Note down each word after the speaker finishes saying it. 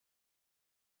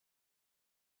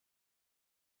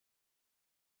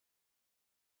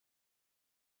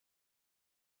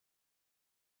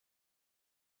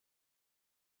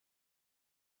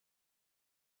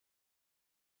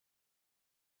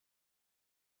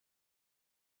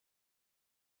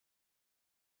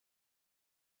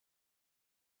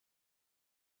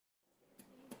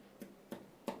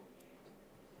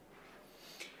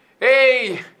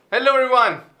Hey, hello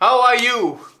everyone. How are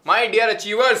you? My dear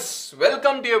achievers,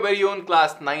 welcome to your very own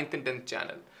class 9th and 10th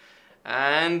channel.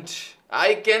 And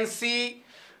I can see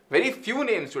very few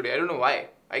names today. I don't know why.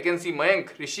 I can see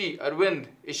Mayank, Rishi, Arvind,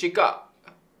 Ishika,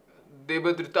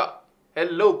 Debadrita.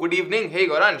 Hello, good evening. Hey,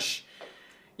 Goransh.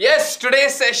 Yes,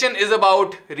 today's session is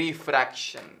about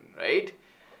refraction, right?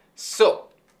 So,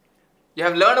 you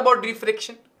have learned about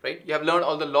refraction, right? You have learned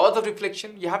all the laws of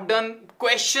reflection. You have done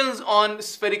questions on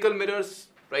spherical mirrors,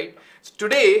 right? So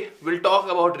today we'll talk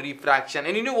about refraction,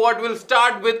 and you know what? We'll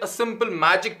start with a simple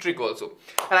magic trick also.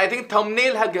 And I think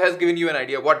thumbnail has given you an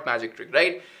idea what magic trick,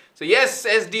 right? So yes,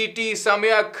 SDT,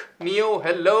 Samyak, Neo,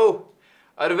 hello,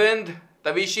 Arvind,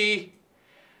 Tavishi,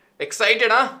 excited,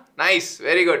 huh? Nice,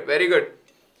 very good, very good.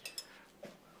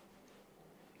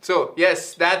 So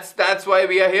yes, that's why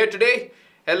we are here today.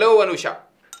 Hello, Anusha.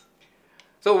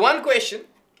 So one question.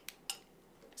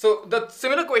 So the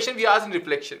similar question we asked in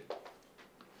reflection.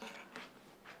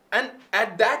 And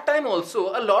at that time also,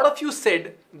 a lot of you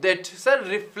said that, sir,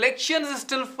 reflection is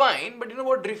still fine, but you know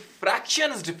what,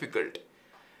 refraction is difficult.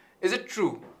 Is it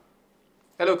true?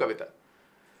 Hello, Kavita.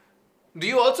 Do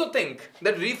you also think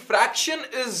that refraction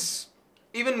is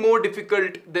even more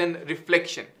difficult than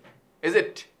reflection? Is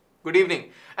it? Good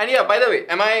evening. And yeah, by the way,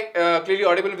 am I clearly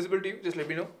audible and visible to you? Just let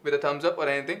me know with a thumbs up or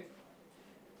anything.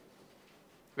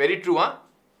 Very true, huh?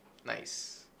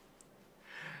 Nice.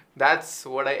 That's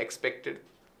what I expected.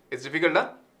 It's difficult, huh?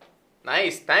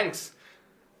 Nice, thanks.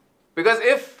 Because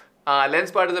if lens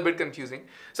part is a bit confusing.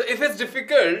 So if it's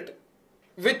difficult,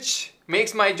 which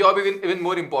makes my job even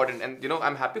more important, and you know,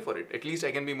 I'm happy for it. At least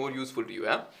I can be more useful to you,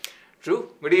 huh?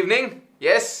 True. Good evening.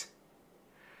 Yes.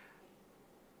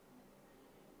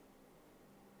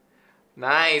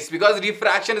 Nice, because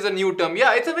refraction is a new term.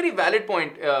 Yeah, it's a very valid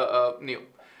point, Neo.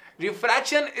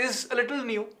 Refraction is a little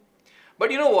new. But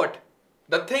you know what?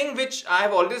 The thing which I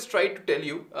have always tried to tell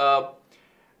you,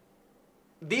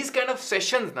 these kind of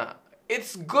sessions,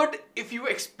 it's good if you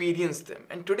experience them.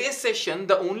 And today's session,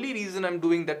 the only reason I'm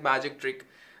doing that magic trick,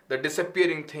 the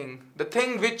disappearing thing, the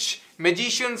thing which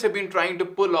magicians have been trying to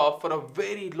pull off for a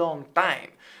very long time.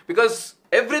 Because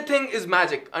everything is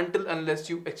magic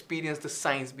unless you experience the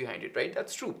science behind it, right?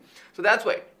 That's true. So that's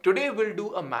why today we'll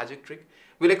do a magic trick.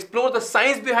 We'll explore the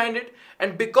science behind it,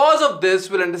 and because of this,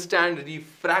 we'll understand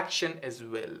refraction as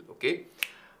well, okay?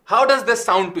 How does this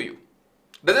sound to you?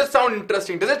 Does it sound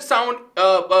interesting? Does it sound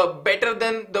better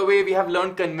than the way we have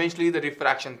learned conventionally the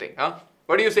refraction thing, huh?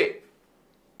 What do you say?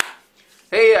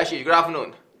 Hey Ashish, good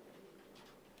afternoon.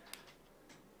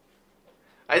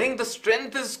 I think the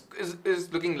strength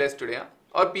is looking less today, huh?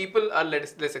 Or people are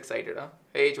less excited, huh?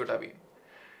 Hey Chota Bhi.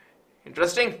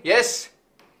 Interesting? Yes.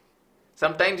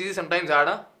 Sometimes easy, sometimes hard,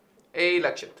 huh? Hey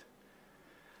Lakshit.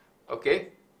 Okay.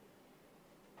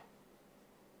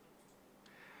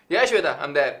 Yeah, Shweta,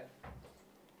 I'm there.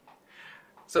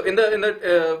 So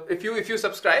if you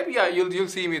subscribe, yeah, you'll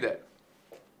see me there.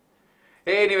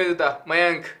 Hey Nivedita,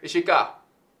 Mayank, Ishika.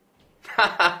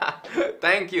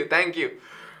 Thank you.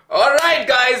 Alright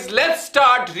guys, let's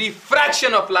start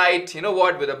refraction of light. You know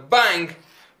what, with a bang,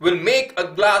 we'll make a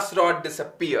glass rod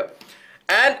disappear.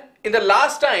 And in the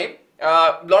last time,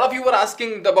 a lot of you were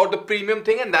asking about the premium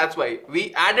thing, and that's why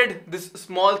we added this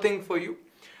small thing for you.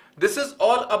 This is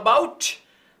all about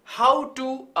how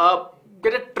to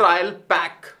get a trial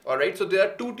pack. Alright, so there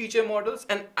are 2 teacher models,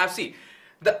 and see,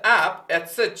 the app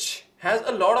as such has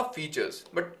a lot of features,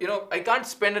 but you know, I can't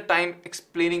spend a time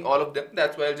explaining all of them.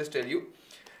 That's why I'll just tell you.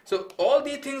 So all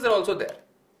these things are also there.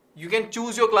 You can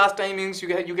choose your class timings,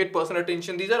 you get personal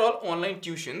attention. These are all online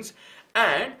tuitions,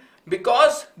 and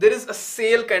because there is a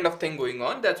sale kind of thing going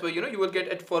on, that's why you know you will get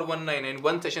it for 199,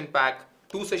 1 session pack,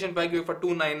 2 session pack you get for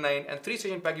 299, and 3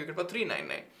 session pack you get for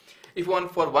 399. If you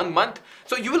want for 1 month,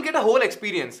 so you will get a whole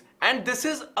experience, and this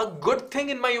is a good thing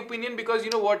in my opinion, because you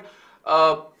know what,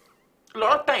 a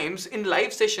lot of times in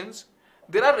live sessions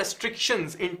there are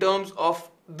restrictions in terms of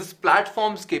this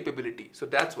platform's capability. So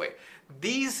that's why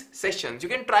these sessions you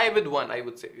can try with one. I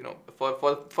would say, you know,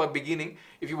 for beginning,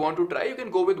 if you want to try, you can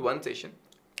go with 1 session.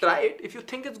 Try it. If you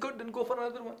think it's good, then go for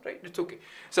another one, right? It's okay.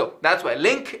 So that's why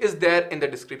link is there in the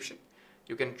description.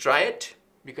 You can try it.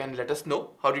 You can let us know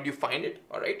how did you find it.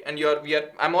 All right, and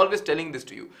I'm always telling this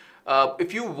to you.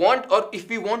 If you want, or if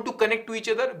we want to connect to each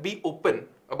other, be open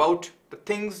about the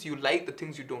things you like, the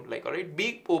things you don't like. All right,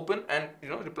 be open and you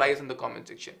know, reply us in the comment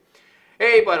section.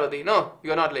 Hey Parvati, no,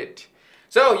 you are not late.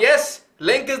 So yes,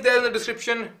 link is there in the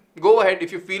description. Go ahead,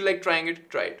 if you feel like trying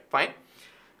it, try it. Fine.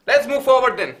 Let's move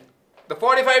forward then. The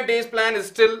 45 days plan is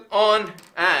still on,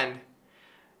 and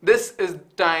this is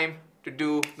time to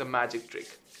do the magic trick.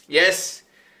 Yes,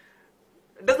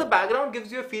 does the background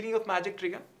gives you a feeling of magic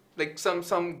trigger? Like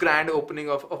some grand opening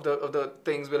of the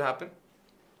things will happen.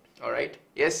 All right.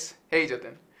 Yes. Hey,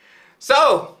 Jatin.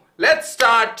 So let's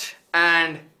start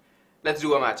and let's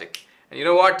do a magic. And you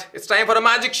know what? It's time for a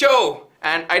magic show.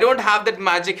 And I don't have that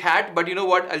magic hat, but you know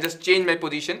what? I'll just change my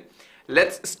position.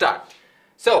 Let's start.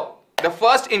 So the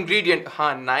first ingredient,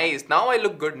 nice. Now I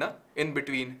look good, na? In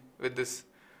between with this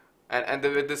and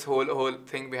with this whole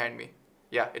thing behind me.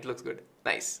 Yeah, it looks good.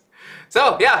 Nice.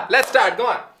 So yeah, let's start. Come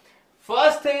on.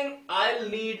 First thing I'll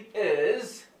need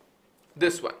is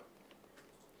this one.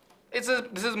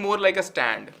 This is more like a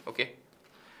stand. Okay.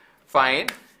 Fine.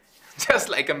 Just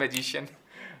like a magician.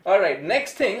 Alright,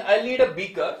 next thing I'll need a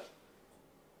beaker.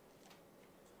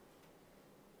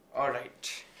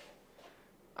 Alright.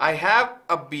 I have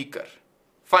a beaker.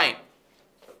 Fine.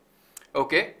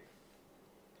 Okay.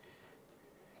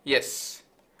 Yes.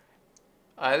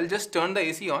 I'll just turn the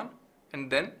AC on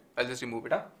and then I'll just remove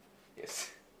it.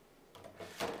 Yes.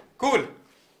 Cool.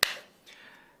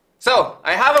 So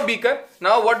I have a beaker.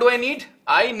 Now what do I need?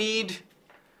 I need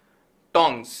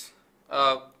tongs,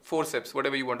 forceps,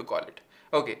 whatever you want to call it.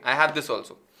 Okay, I have this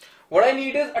also. What I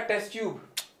need is a test tube.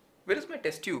 Where is my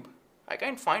test tube? I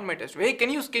can't find my test tube. Hey, can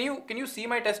you see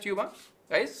my test tube,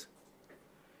 guys?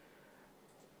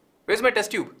 Where's my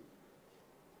test tube?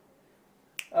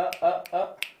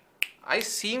 I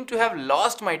seem to have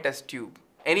lost my test tube.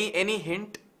 Any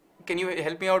hint? Can you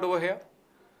help me out over here?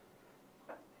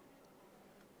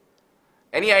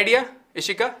 Any idea?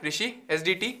 Ishika, Rishi,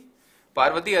 SDT,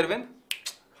 Parvati, Arvind?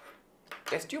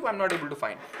 Test tube I'm not able to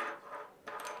find.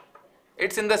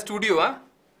 It's in the studio,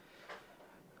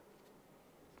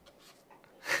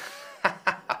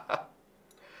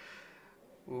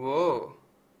 Whoa.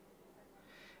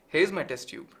 Here's my test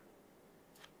tube.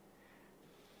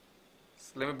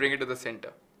 So let me bring it to the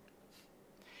center.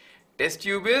 Test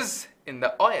tube is in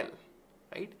the oil,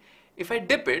 right? If I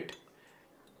dip it,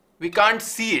 we can't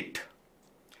see it.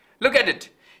 Look at it.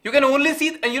 You can only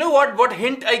see, and you know what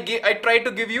hint I try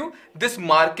to give you? This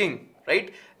marking,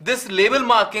 right? This label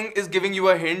marking is giving you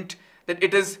a hint that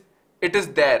it is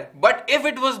there. But if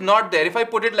it was not there, if I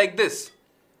put it like this,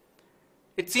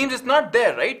 it seems it's not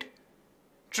there, right?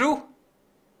 True?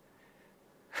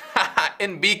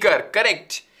 In beaker,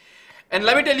 correct. And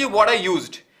let me tell you what I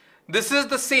used. This is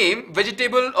the same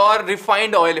vegetable or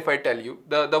refined oil, if I tell you.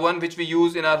 The one which we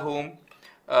use in our home.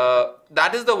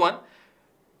 That is the one.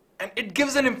 And it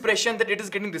gives an impression that it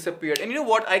is getting disappeared. And you know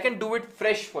what? I can do it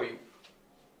fresh for you.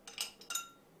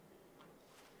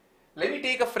 Let me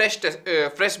take a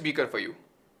fresh beaker for you.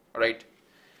 Alright.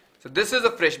 So this is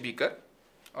a fresh beaker.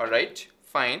 Alright.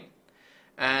 Fine.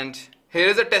 And here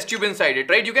is a test tube inside it.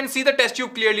 Right. You can see the test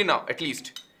tube clearly now. At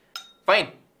least.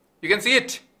 Fine. You can see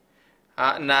it.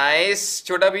 Nice.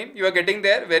 Chota Bean. You are getting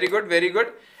there. Very good. Very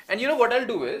good. And you know what I'll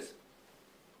do is,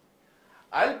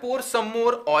 I'll pour some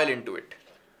more oil into it.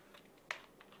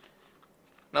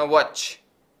 Now watch.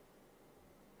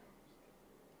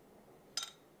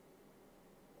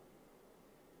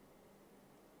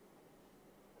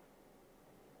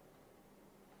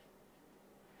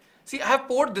 See, I have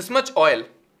poured this much oil,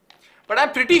 but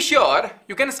I'm pretty sure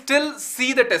you can still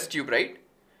see the test tube, right?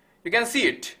 You can see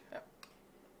it.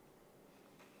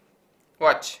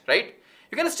 Watch, right?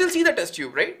 You can still see the test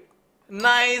tube, right?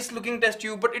 Nice looking test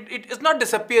tube, but it is not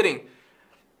disappearing.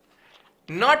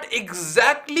 Not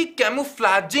exactly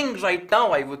camouflaging right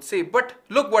now, I would say, but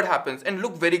look what happens, and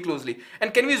look very closely.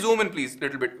 And can we zoom in please a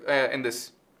little bit in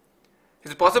this?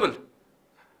 Is it possible?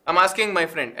 I'm asking my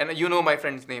friend, and you know my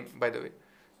friend's name, by the way.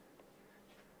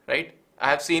 Right? I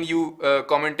have seen you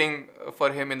commenting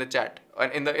for him in the chat,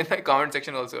 and in the comment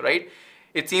section also, right?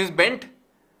 It seems bent.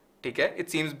 Take care.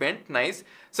 It seems bent. Nice.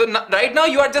 So right now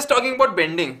you are just talking about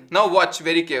bending. Now watch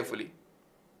very carefully.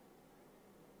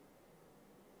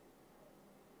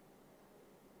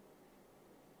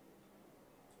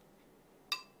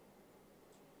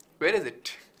 Where is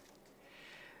it?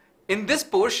 In this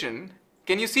portion,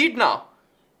 can you see it now?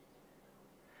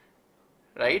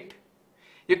 Right?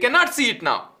 You cannot see it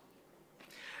now.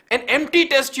 An empty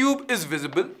test tube is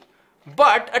visible,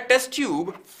 but a test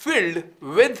tube filled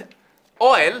with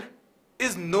oil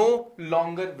is no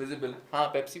longer visible.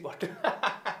 Pepsi bottle.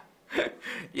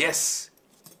 Yes.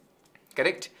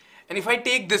 Correct. And if I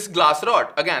take this glass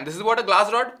rod, again, this is what a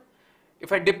glass rod.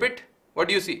 If I dip it, what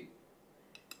do you see?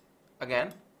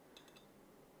 Again.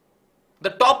 The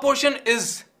top portion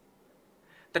is,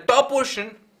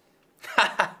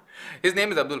 his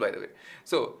name is Abdul, by the way.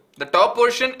 So the top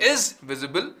portion is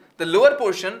visible, the lower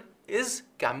portion is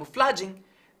camouflaging.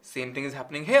 Same thing is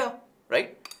happening here,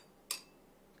 right?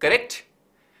 Correct?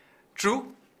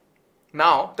 True?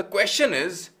 Now the question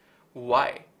is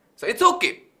why? So it's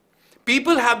okay.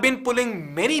 People have been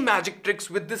pulling many magic tricks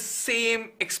with the same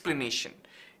explanation.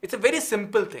 It's a very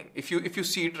simple thing if you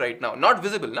see it right now. Not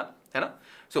visible, na? Hai na?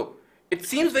 So it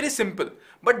seems very simple,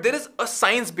 but there is a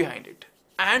science behind it.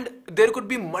 And there could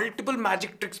be multiple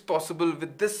magic tricks possible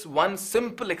with this one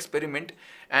simple experiment.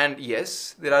 And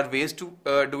yes, there are ways to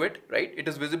do it, right? It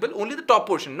is visible, only the top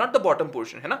portion, not the bottom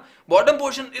portion. Hai na? Bottom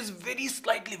portion is very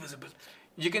slightly visible.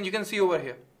 You can see over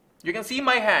here. You can see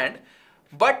my hand,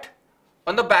 but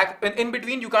on the back, in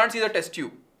between, you can't see the test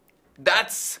tube.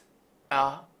 That's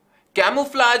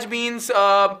camouflage means,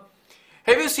 have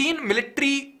you seen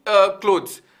military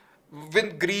clothes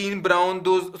with green, brown,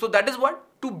 those? So that is what?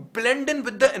 To blend in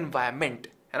with the environment.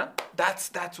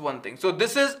 That's one thing. So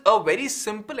this is a very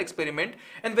simple experiment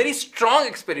and very strong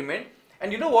experiment.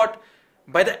 And you know what?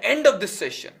 By the end of this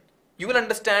session, you will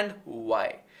understand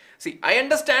why. See, I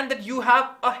understand that you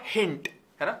have a hint.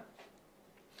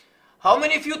 How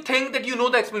many of you think that you know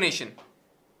the explanation?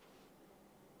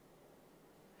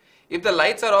 If the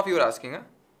lights are off, you are asking, huh?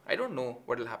 I don't know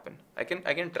what will happen. I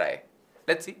can try.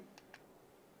 Let's see.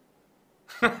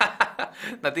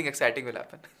 Nothing exciting will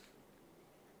happen.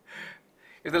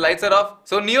 If the lights are off,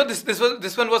 so Neo,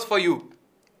 this one was for you,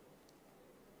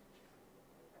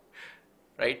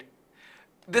 right?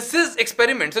 This is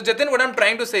experiment. So Jatin, what I'm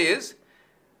trying to say is,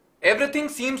 everything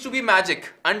seems to be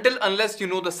magic unless you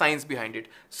know the science behind it.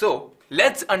 So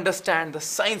let's understand the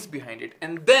science behind it,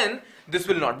 and then this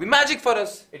will not be magic for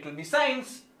us. It will be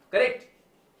science, correct?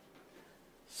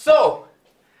 So,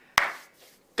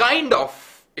 kind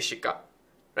of, Ishika,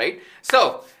 right?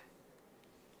 So,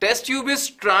 test tube is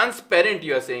transparent,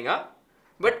 you are saying, huh?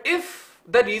 But if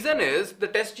the reason is the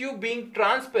test tube being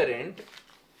transparent,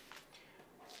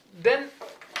 then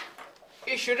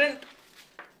it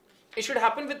should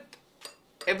happen with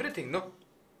everything, no?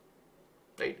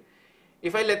 Right?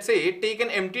 If I, let's say, take an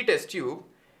empty test tube,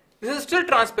 this is still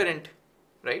transparent,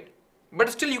 right?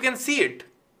 But still you can see it.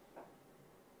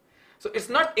 So it's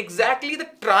not exactly the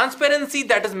transparency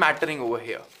that is mattering over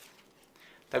here.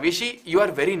 Tavishi, you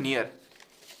are very near.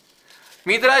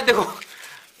 Mitraj, देखो,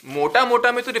 मोटा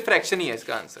में तो refraction ही है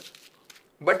इसका answer.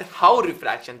 But how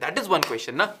refraction? That is one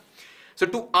question, na? So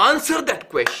to answer that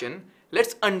question,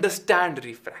 let's understand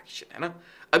refraction. है ना?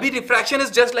 Abhi refraction is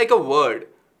just like a word,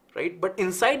 right? But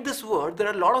inside this word, there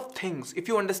are a lot of things. If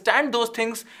you understand those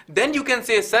things, then you can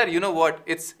say, sir, you know what?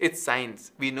 It's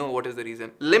science. We know what is the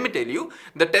reason. Let me tell you,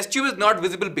 the test tube is not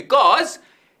visible because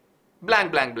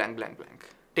blank, blank, blank, blank, blank.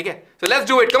 Okay? So let's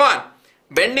do it. Come on.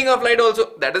 Bending of light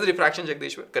also, that is refraction,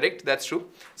 Jagdishwar. Correct? That's true.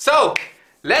 So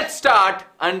let's start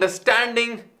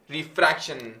understanding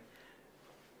refraction.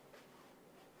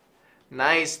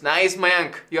 Nice,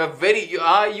 Mayank. You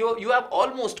have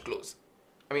almost close.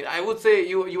 I mean, I would say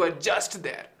you are just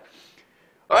there.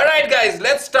 Alright guys,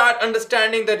 let's start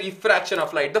understanding the refraction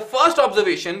of light. The first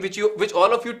observation which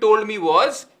all of you told me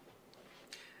was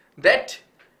that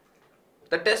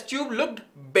the test tube looked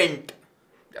bent.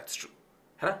 That's true.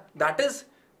 That is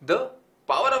the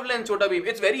power of lens, Chota beam.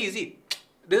 It's very easy.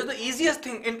 This is the easiest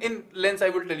thing in lens, I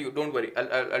will tell you. Don't worry,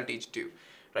 I'll teach it to you.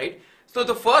 Right? So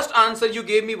the first answer you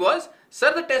gave me was,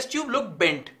 sir, the test tube looked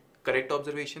bent. Correct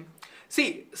observation.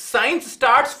 See, science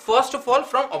starts first of all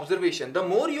from observation. The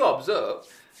more you observe,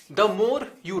 the more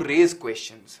you raise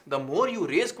questions. The more you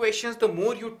raise questions, the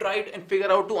more you try and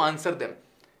figure out to answer them.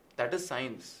 That is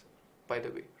science, by the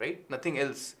way, right? Nothing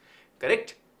else.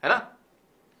 Correct? Hai na?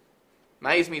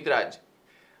 Nice, Mitraj.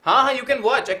 You can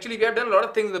watch. Actually, we have done a lot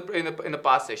of things in the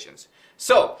past sessions.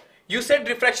 So, you said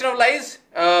refraction of light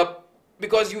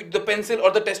because the pencil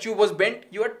or the test tube was bent.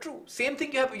 You are true. Same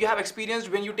thing you have experienced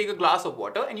when you take a glass of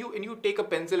water and you take a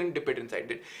pencil and dip it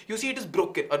inside it. You see it is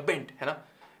broken or bent. Hai na?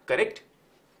 Correct?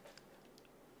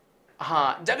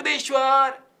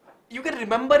 Jagdishwar, you can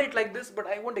remember it like this, but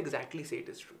I won't exactly say it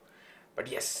is true. But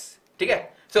yes. Okay?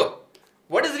 So,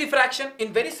 what is refraction?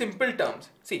 In very simple terms.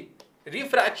 See,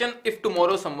 refraction, if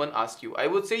tomorrow someone asks you, I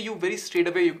would say you very straight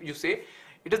away, you say,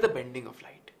 it is the bending of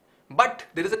light. But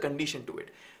there is a condition to it.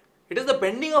 It is the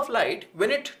bending of light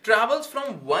when it travels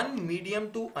from one medium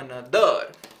to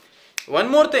another. One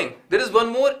more thing, there is one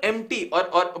more empty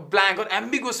or blank or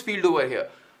ambiguous field over here.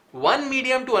 One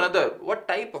medium to another. What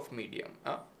type of medium?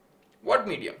 What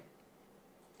medium?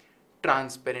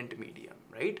 Transparent medium,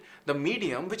 right? The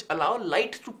medium which allow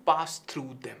light to pass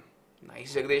through them.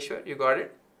 Nice, Jagdeshwar, you got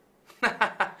it?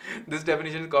 This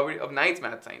definition is copied of nice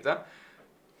math science.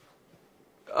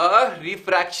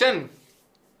 Refraction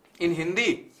in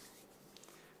Hindi.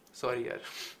 Sorry, yaar.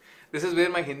 This is where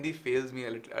my Hindi fails me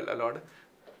a lot.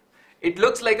 It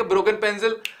looks like a broken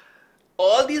pencil.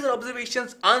 All these are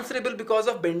observations answerable because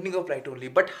of bending of light only.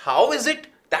 But how is it?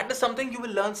 That is something you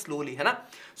will learn slowly, है ना?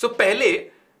 So पहले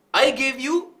I gave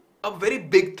you a very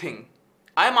big thing.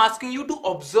 I am asking you to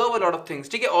observe a lot of things.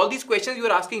 ठीक है? All these questions you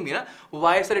are asking me, ना?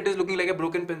 Why, sir, it is looking like a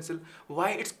broken pencil?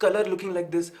 Why its color looking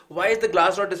like this? Why is the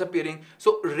glass rod disappearing?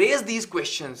 So raise these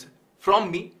questions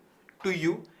from me to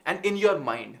you and in your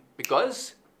mind,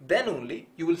 because then only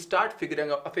you will start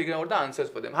figuring out the answers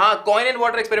for them. हाँ, coin and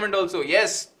water experiment also.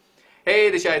 Yes.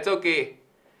 Hey Disha, it's okay.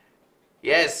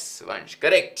 Yes, Vansh,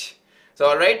 correct. So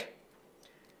alright.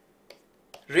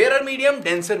 Rarer medium,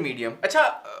 denser medium.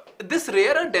 Acha, this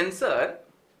rarer, denser,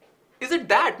 is it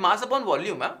that mass upon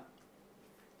volume? Huh?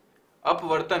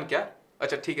 अपवर्तन क्या?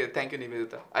 अच्छा ठीक है, thank you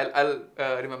Nivedita.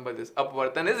 I'll remember this.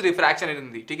 अपवर्तन is refraction in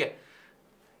Hindi. ठीक है?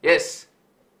 Yes.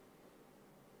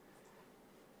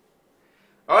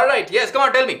 Alright, yes, come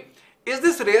on, tell me. Is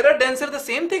this rarer, denser the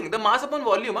same thing? The mass upon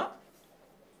volume, huh?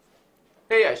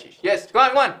 Hey Ashish, yes,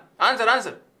 come on,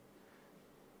 answer.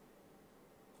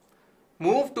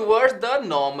 Move towards the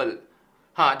normal.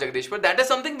 Haan, Jagdishwar, that is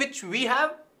something which we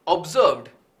have observed.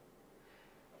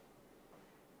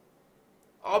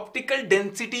 Optical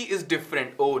density is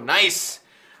different. Oh, nice.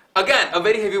 Again, a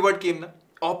very heavy word came, na?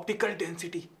 Optical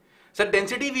density. So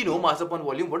density we know, mass upon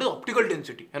volume. What is optical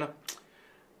density? Hai na?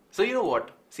 So you know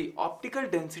what? See, optical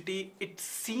density, it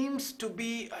seems to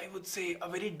be, I would say, a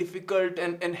very difficult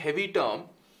and heavy term.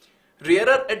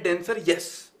 Rarer and denser,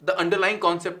 yes. The underlying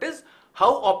concept is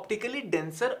how optically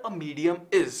denser a medium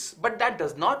is. But that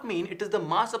does not mean it is the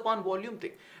mass upon volume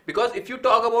thing. Because if you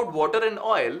talk about water and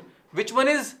oil, which one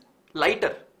is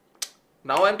lighter?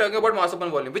 Now I am talking about mass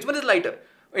upon volume. Which one is lighter?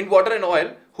 In water and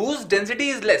oil, whose density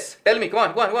is less? Tell me, come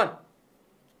on.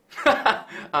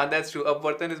 That's true.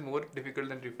 Upvartan is more difficult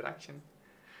than refraction.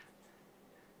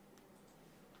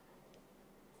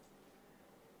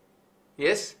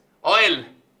 Yes, oil,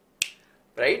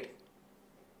 right?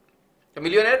 A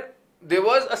millionaire. There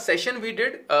was a session we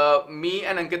did, me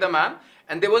and Ankita ma'am,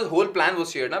 and there was whole plan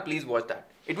was shared. Now please watch that.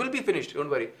 It will be finished. Don't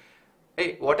worry.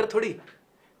 Hey, water thodi.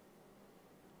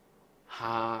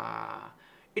 Ha.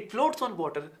 It floats on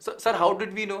water. So, sir, how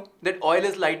did we know that oil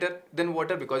is lighter than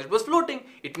water? Because it was floating.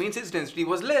 It means its density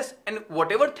was less. And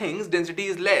whatever things density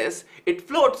is less, it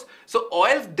floats. So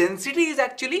oil's density is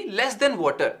actually less than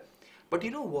water. But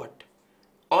you know what?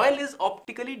 Oil is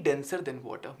optically denser than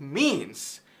water.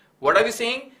 Means, what are we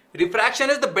saying? Refraction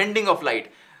is the bending of light.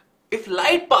 If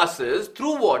light passes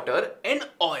through water and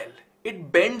oil,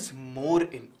 it bends more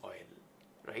in oil,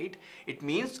 right? It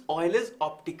means oil is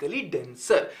optically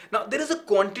denser. Now there is a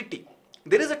quantity,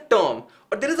 there is a term,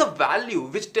 or there is a value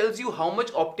which tells you how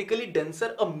much optically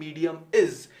denser a medium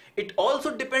is. It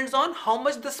also depends on how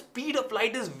much the speed of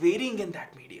light is varying in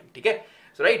that medium. Okay?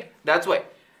 So right, that's why.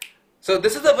 So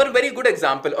this is a one very good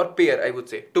example or pair, I would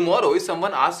say. Tomorrow if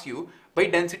someone asks you, by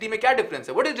density mein kya difference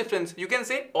hai? What is difference? You can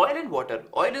say oil and water.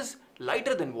 Oil is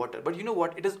lighter than water, but you know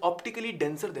what? It is optically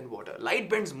denser than water. Light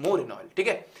bends more in oil.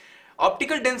 Okay?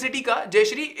 Optical density ka,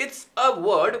 Jayashri, it's a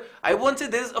word. I won't say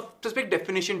there is a specific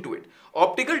definition to it.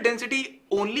 Optical density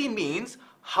only means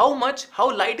how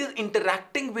light is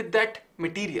interacting with that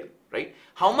material, right?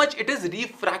 How much it is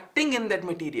refracting in that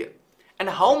material, and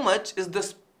how much is the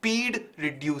speed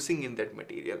reducing in that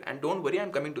material. And don't worry,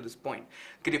 I'm coming to this point.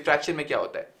 कि refraction में क्या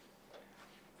होता है?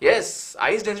 Yes,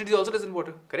 ice density is also less than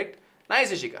water. Correct?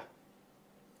 Nice, Ishika.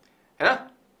 है ना?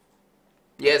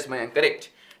 Yes, man,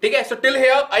 correct. Okay, so till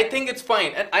here, I think it's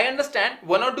fine. And I understand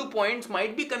one or two points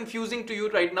might be confusing to you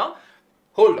right now.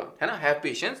 Hold on, है ना? Have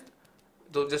patience.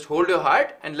 So just hold your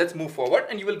heart and let's move forward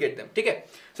and you will get them. Okay?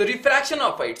 So refraction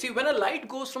of light. See, when a light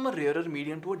goes from a rarer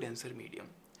medium to a denser medium,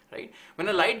 right? When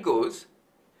a light goes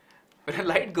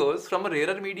from a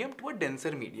rarer medium to a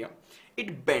denser medium,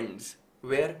 it bends.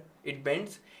 Where it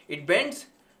bends? It bends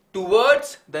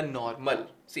towards the normal.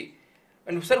 See,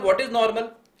 and sir, what is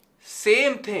normal?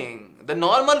 Same thing. The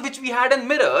normal which we had in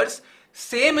mirrors,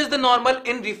 same is the normal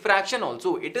in refraction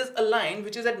also. It is a line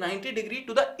which is at 90 degree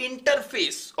to the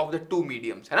interface of the two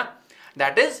mediums. Hai na?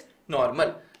 That is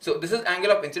normal. So this is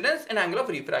angle of incidence and angle of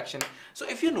refraction. So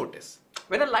if you notice,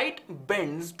 when a light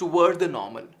bends towards the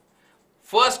normal,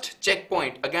 first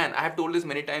checkpoint, again I have told this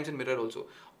many times in mirror also,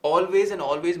 always and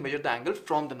always measure the angle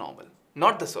from the normal,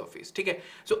 not the surface. Okay?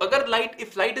 So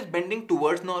if light is bending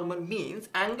towards normal, means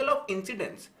angle of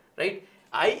incidence, right?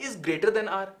 I is greater than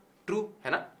R. True, hai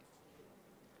na?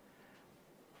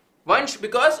 Once,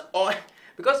 because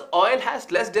oil has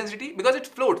less density, because it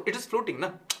floats, it is floating, na?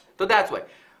 So that's why.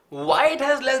 Why it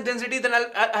has less density, then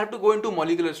I have to go into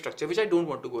molecular structure, which I don't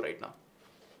want to go right now.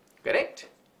 Correct?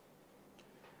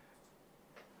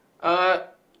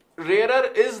 rarer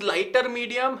is lighter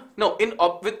medium. No,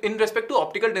 in respect to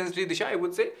optical density, Disha, I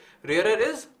would say rarer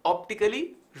is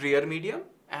optically rare medium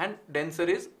and denser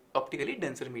is optically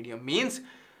denser medium. Means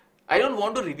I don't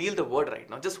want to reveal the word right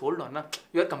now. Just hold on. Na.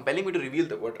 You are compelling me to reveal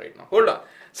the word right now. Hold on.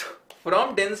 So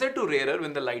from denser to rarer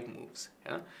when the light moves.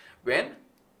 Yeah? When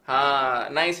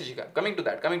nice, Ishika. Coming to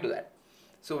that.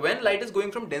 So when light is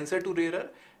going from denser to rarer,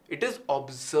 it is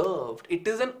observed. It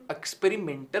is an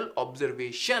experimental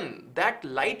observation that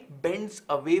light bends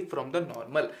away from the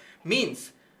normal.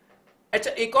 Means,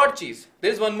 अच्छा एक और चीज.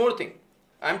 There is one more thing.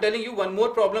 I am telling you one more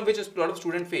problem which a lot of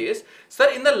students face. Sir,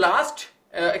 in the last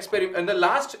experiment, in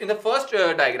the first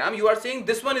diagram, you are saying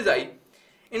this one is I.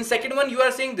 In second one, you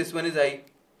are saying this one is I.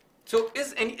 So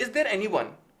is there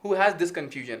anyone who has this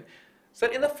confusion? Sir,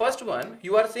 in the first one,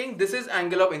 you are saying this is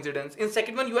angle of incidence. In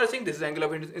second one, you are saying this is angle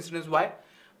of incidence. Why?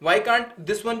 Why can't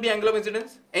this one be angle of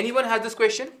incidence? Anyone has this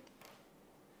question?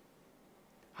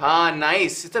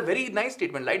 Nice. It's a very nice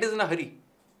statement. Light is in a hurry.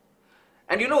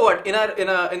 And you know what? In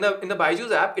the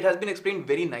BYJU'S app, it has been explained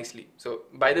very nicely. So,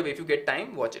 by the way, if you get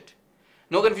time, watch it.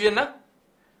 No confusion, na?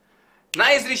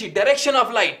 Nice, Rishi. Direction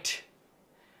of light.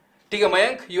 Tika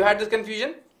Mayank, you had this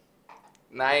confusion?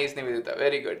 Nice, Nivedita.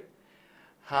 Very good.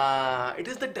 It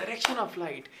is the direction of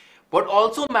light. What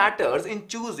also matters in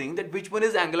choosing that which one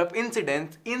is angle of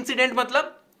incidence. Incident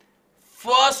matlab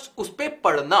first uspe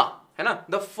padna, है ना?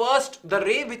 The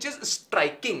ray which is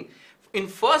striking. In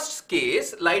first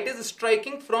case, light is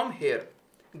striking from here.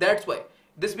 That's why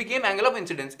this became angle of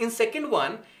incidence. In second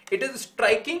one, it is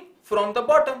striking from the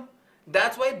bottom.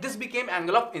 That's why this became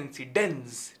angle of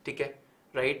incidence. Okay,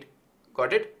 right?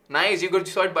 Got it? Nice. You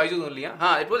saw it BYJU'S only.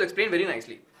 It was explained very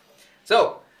nicely.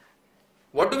 So,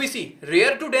 what do we see?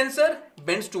 Rare to denser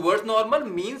bends towards normal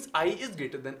means I is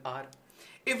greater than R.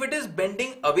 If it is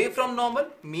bending away from normal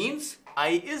means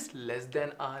I is less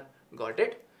than R. Got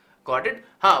it? Got it?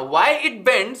 Why it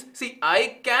bends? See,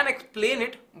 I can explain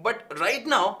it, but right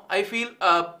now I feel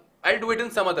I'll do it in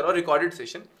some other or recorded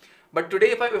session. But today,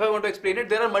 if I want to explain it,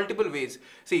 there are multiple ways.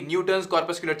 See, Newton's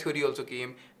corpuscular theory also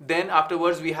came. Then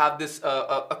afterwards, we have this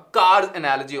a car's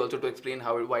analogy also to explain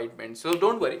why it bends. So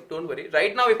don't worry, don't worry.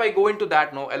 Right now, if I go into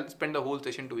that, no, I'll spend the whole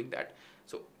session doing that.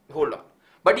 So hold on.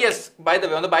 But yes, by the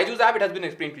way, on the BYJU'S app, it has been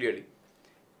explained clearly.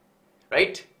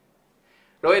 Right?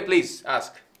 Rohit, please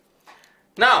ask.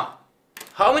 Now,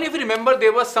 how many of you remember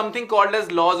there was something called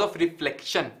as laws of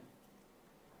reflection?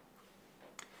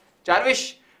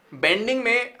 Charvish? Bending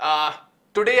may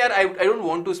today I don't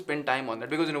want to spend time on that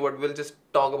because you know what, we'll just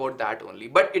talk about that only.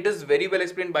 But it is very well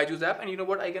explained by BYJU'S app, and you know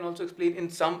what, I can also explain in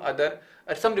some other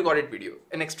some recorded video,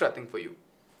 an extra thing for you.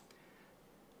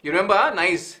 You remember?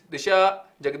 Nice. Disha,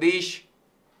 Jagdish.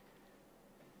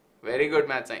 Very good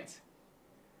math science.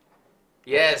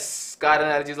 Yes, car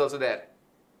analogy is also there.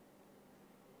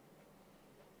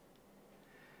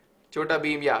 Chota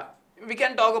beam, yeah. We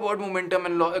can talk about momentum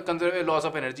and loss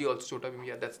of energy also. Chota beam,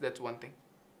 yeah, that's one thing.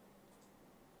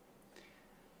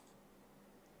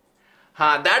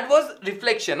 That was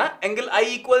reflection. Angle I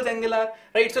equals angle R,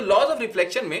 right? So laws of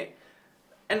reflection may.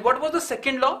 And what was the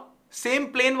second law?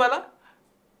 Same plane wala.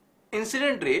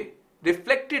 Incident ray,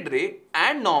 reflected ray,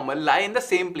 and normal lie in the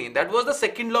same plane. That was the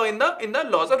second law in the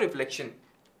laws of reflection.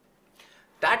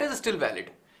 That is still valid.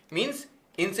 Means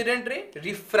incident ray,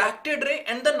 refracted ray,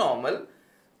 and the normal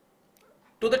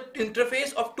to the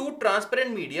interface of two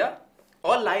transparent media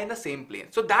all lie in the same plane.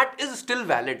 So that is still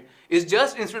valid. It's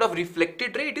just instead of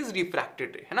reflected ray, it is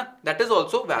refracted ray. That is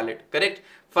also valid. Correct?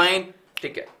 Fine.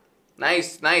 Take care.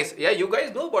 Nice, nice. Yeah, you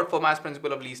guys know about Fermat's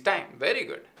principle of least time. Very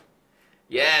good.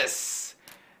 Yes.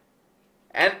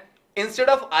 And instead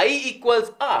of I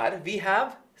equals R, we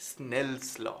have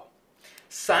Snell's law.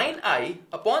 Sin I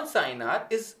upon sin R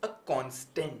is a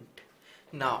constant.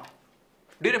 Now,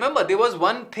 do you remember there was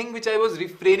one thing which I was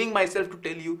refraining myself to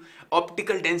tell you?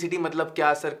 Optical density matlab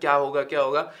kya sir, kya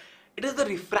hoga? It is the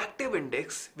refractive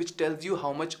index which tells you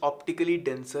how much optically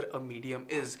denser a medium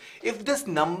is. If this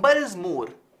number is more,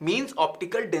 means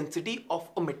optical density of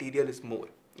a material is more.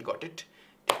 Got it?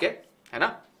 Okay? Hai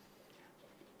na?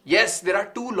 Yes, there are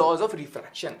two laws of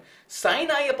refraction.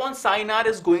 Sin I upon sin R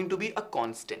is going to be a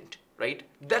constant. Right?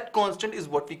 That constant is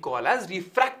what we call as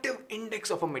refractive index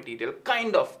of a material.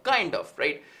 Kind of,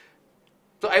 right?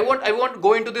 So I won't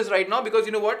go into this right now because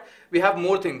you know what? We have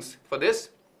more things for this.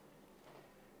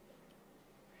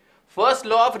 First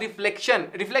law of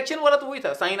reflection. Reflection wala to hui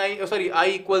tha. Sin I, I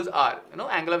equals R. You know,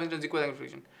 angle of incidence equals angle of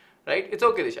reflection. Right? It's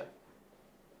okay, Disha.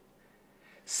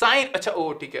 Sin, acha,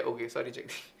 oh, okay, sorry,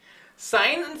 check.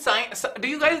 Sin and sin, do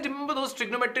you guys remember those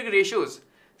trigonometric ratios?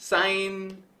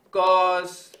 Sin,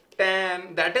 cos,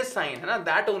 tan, that is sine, है ना?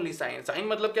 That only sine. Sine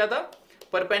मतलब क्या था?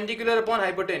 perpendicular upon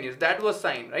hypotenuse. That was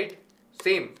sine, right?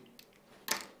 Same.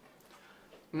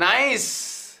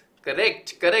 Nice.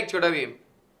 Correct. Correct, Chota Bhim.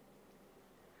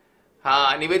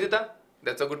 Ha, Nivedita,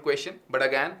 that's a good question. But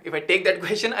again, if I take that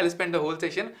question, I'll spend the whole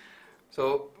session.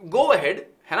 So go ahead.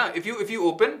 है ना? If you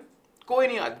open, कोई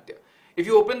नहीं Aditya. If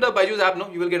you open the Byju's app, no,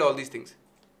 you will get all these things.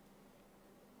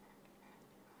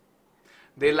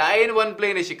 They lie in one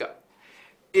plane, Ishika.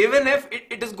 Even if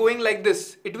it is going like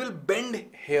this, it will bend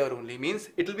here only. Means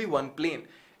it will be one plane.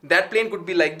 That plane could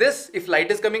be like this. If light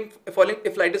is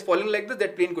falling like this,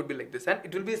 that plane could be like this, and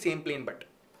it will be the same plane. But,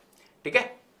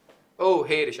 okay? Oh,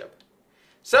 hey Rishabh.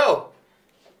 So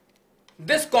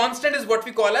this constant is what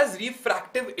we call as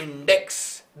refractive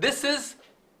index. This is,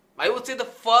 I would say, the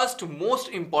first most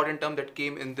important term that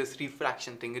came in this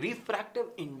refraction thing. Refractive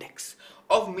index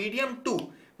of medium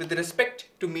 2 with respect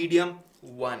to medium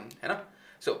 1.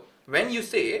 So when you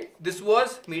say this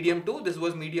was medium 2, this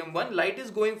was medium 1, light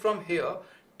is going from here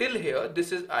till here.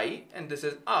 This is I and this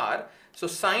is R. So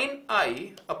sine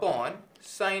I upon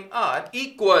sine R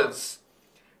equals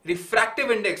refractive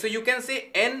index. So you can say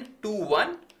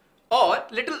N21, or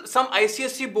some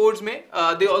ICSE boards may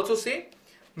they also say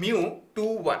mu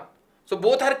 21. So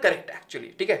both are correct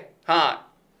actually. Okay?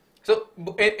 So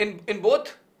in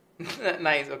both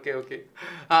nice. Okay.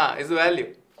 Is the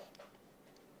value.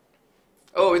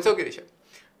 Oh, it's okay, Rishabh.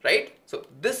 Right? So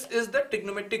this is the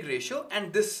trigonometric ratio,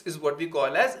 and this is what we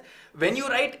call as, when you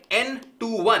write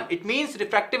N21, it means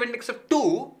refractive index of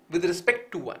 2 with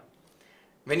respect to 1.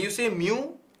 When you say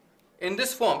mu in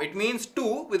this form, it means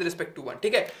 2 with respect to 1.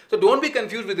 Okay? So don't be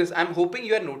confused with this. I'm hoping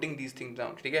you are noting these things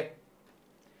down. Okay?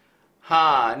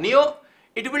 Neo,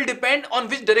 it will depend on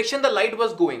which direction the light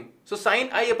was going. So sine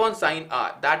I upon sine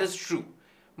R, that is true.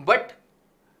 But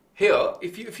here,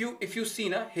 if you see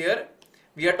na, here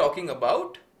we are talking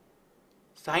about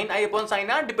sine I upon sine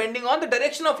R depending on the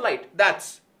direction of light.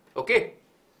 That's okay.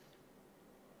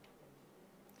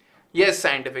 Yes,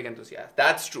 scientific enthusiast.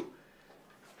 That's true.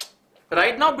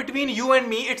 Right now between you and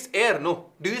me, it's air. No.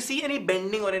 Do you see any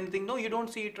bending or anything? No, you don't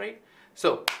see it, right?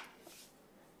 So,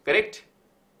 correct?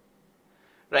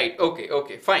 Right.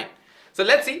 Okay. Fine. So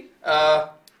let's see.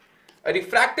 A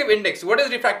refractive index. What is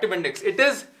refractive index? It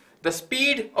is the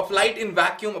speed of light in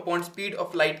vacuum upon speed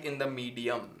of light in the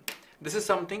medium. This is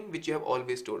something which you have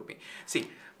always told me. See,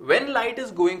 when light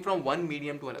is going from one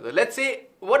medium to another, let's say,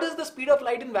 what is the speed of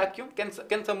light in vacuum?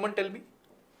 Can someone tell me?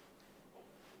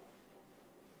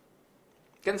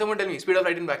 Can someone tell me speed of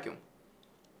light in vacuum?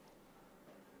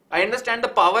 I understand the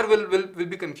power will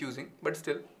be confusing, but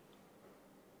still.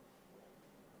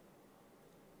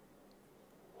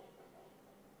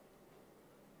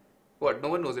 What? No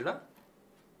one knows it, huh?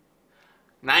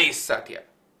 Nice, Satya.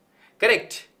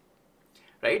 Correct.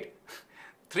 Right?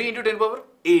 3 into 10 power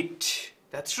 8.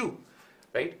 That's true.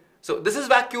 Right? So this is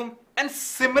vacuum, and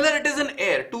similar it is in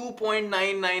air,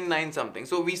 2.999 something.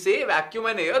 So we say vacuum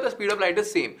and air, the speed of light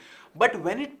is same. But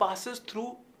when it passes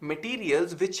through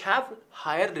materials which have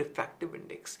higher refractive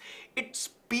index, its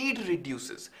speed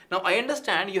reduces. Now I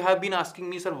understand you have been asking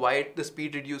me, sir, why the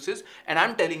speed reduces, and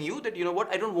I'm telling you that, you know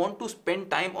what, I don't want to spend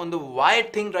time on the why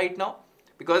thing right now,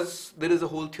 because there is a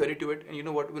whole theory to it, and you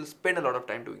know what, we'll spend a lot of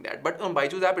time doing that. But on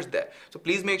Byju's app it's there, so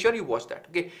please make sure you watch that.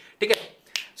 Okay, take it.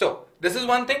 So this is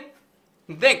one thing.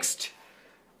 Next,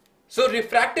 so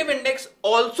refractive index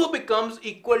also becomes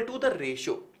equal to the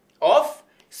ratio of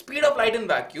speed of light in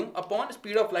vacuum upon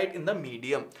speed of light in the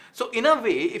medium. So in a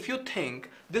way, if you think,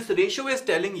 this ratio is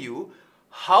telling you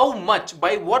how much,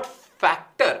 by what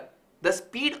factor the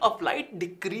speed of light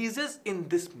decreases in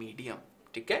this medium.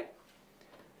 Okay?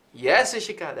 Yes,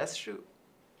 Ishika, that's true.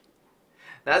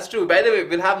 That's true. By the way,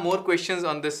 we'll have more questions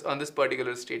on this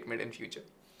particular statement in future.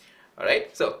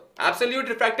 Alright, so absolute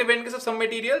refractive index of some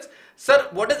materials. Sir,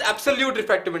 what is absolute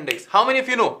refractive index? How many of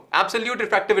you know absolute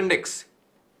refractive index?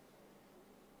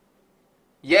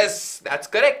 Yes, that's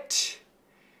correct.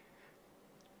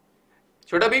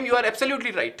 Chota Bhim, you are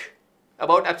absolutely right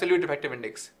about absolute refractive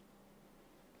index.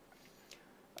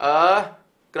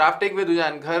 Crafting with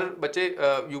Ujan, घर बच्चे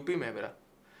UP में है मेरा.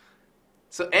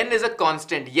 So n is a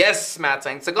constant. Yes, math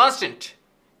science, a constant.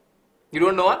 You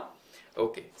don't know what?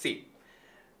 Okay, see.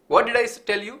 What did I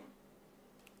tell you?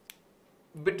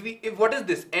 What is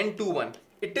this? N21.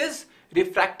 It is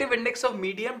refractive index of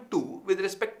medium 2 with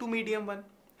respect to medium 1.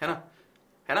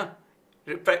 This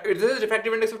is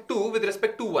refractive index of 2 with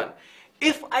respect to 1.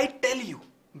 If I tell you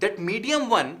that medium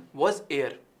 1 was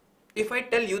air, if I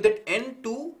tell you that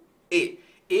N2A,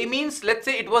 A means, let's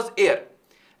say it was air,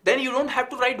 then you don't have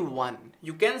to write 1.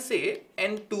 You can say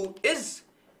N2 is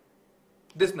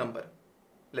this number.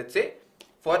 Let's say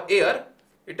for air,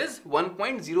 It is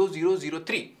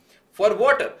 1.0003 for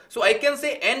water. So I can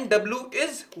say NW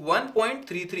is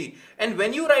 1.33. And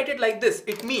when you write it like this,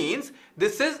 it means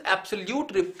this is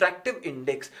absolute refractive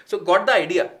index. So got the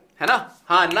idea? है ना?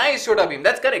 हाँ, nice Shoda Beam.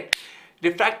 That's correct.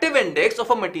 Refractive index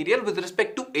of a material with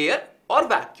respect to air or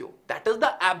vacuum. That is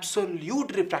the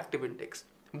absolute refractive index.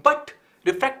 But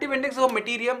refractive index of a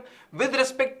material with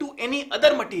respect to any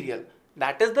other material,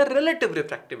 that is the relative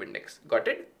refractive index. Got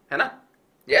it? है ना?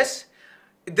 Yes.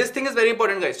 This thing is very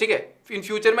important, guys. ठीक है? In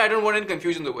future, I don't want any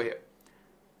confusions over here.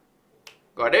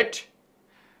 Got it?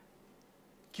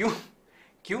 Q?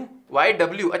 Why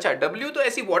W? अच्छा, W तो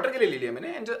ऐसी water के लिए ले लिया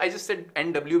मैंने. And I just said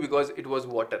NW because it was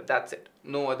water. That's it.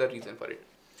 No other reason for it.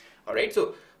 Alright,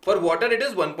 so for water it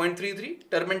is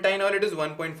 1.33. Turpentine oil it is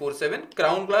 1.47.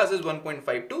 Crown glass is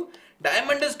 1.52.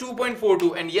 Diamond is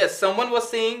 2.42. And yes, someone was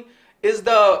saying is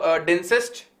the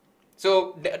densest.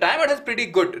 So diamond has pretty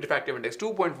good refractive index,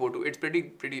 2.42. It's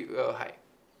pretty high.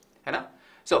 है ना?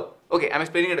 So, okay, I'm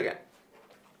explaining it again.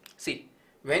 See,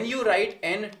 when you write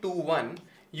N21,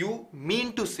 you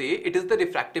mean to say it is the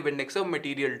refractive index of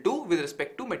material 2 with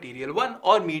respect to material 1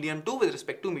 or medium 2 with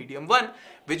respect to medium 1,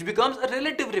 which becomes a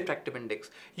relative refractive index.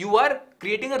 You are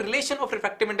creating a relation of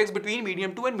refractive index between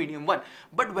medium 2 and medium 1.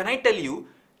 But when I tell you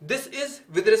this is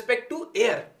with respect to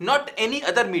air, not any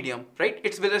other medium, right?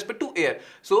 It's with respect to air.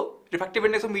 So refractive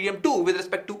index of medium 2 with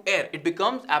respect to air, it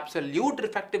becomes absolute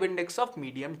refractive index of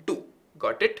medium 2.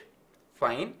 Got it?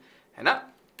 Fine. है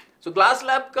ना? So glass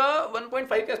slab का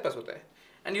 1.5 के आसपास होता है.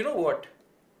 And you know what?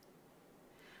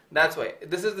 That's why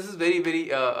this is very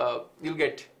you'll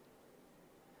get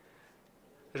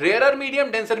rarer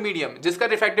medium, denser medium. जिसका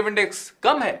refractive index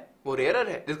कम है वो rarer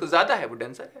है, जिसको ज़्यादा है वो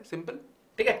denser है. Simple.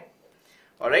 ठीक है?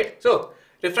 Alright, so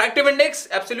refractive index,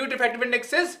 absolute refractive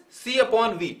index is C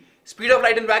upon V. Speed of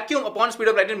light in vacuum upon speed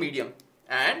of light in medium.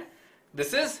 And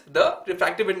this is the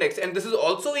refractive index. And this is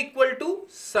also equal to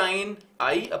sine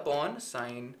I upon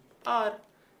sine R.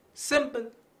 Simple.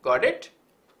 Got it?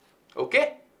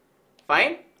 Okay?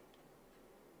 Fine?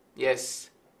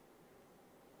 Yes.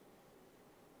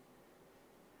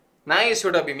 Nice,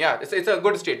 Shoda Beam. Yeah, it's a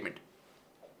good statement.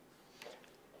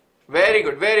 Very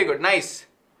good. Nice.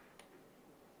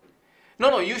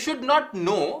 No, you should not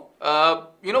know,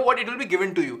 you know what, it will be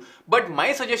given to you. But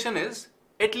my suggestion is,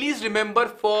 at least remember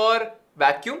for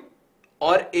vacuum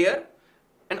or air,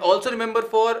 and also remember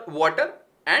for water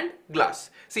and glass.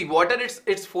 See, water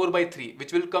it's 4 by 3,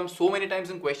 which will come so many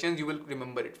times in questions, you will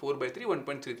remember it. 4 by 3,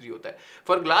 1.33 hota hai.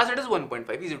 For glass it is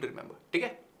 1.5, easy to remember.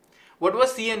 Okay? What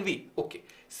was C and V? Okay.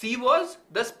 C was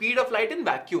the speed of light in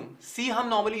vacuum. C हम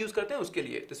normally use करते हैं उसके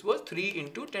लिए. This was 3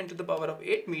 into 10 to the power of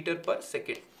 8 meter per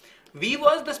second. V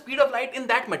was the speed of light in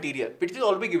that material, which will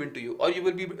all be given to you, or you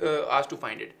will be asked to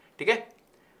find it. Okay?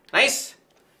 Nice.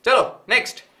 Chalo,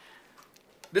 next.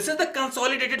 This is the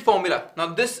consolidated formula. Now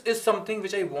this is something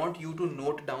which I want you to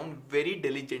note down very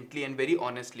diligently and very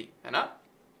honestly. है ना?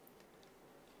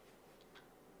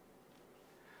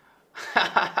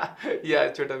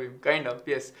 Yeah, Chota Beam, kind of,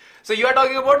 yes. So you are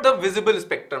talking about the visible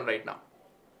spectrum right now.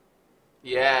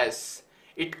 Yes,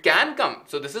 it can come.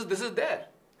 So this is there.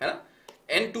 है ना?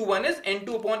 N21 is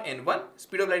N2 upon N1.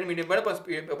 Speed of light in medium 1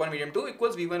 upon medium 2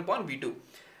 equals V1 upon V2.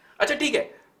 अच्छा ठीक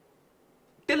है.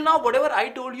 Till now, whatever I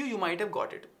told you, you might have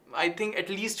got it. I think at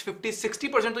least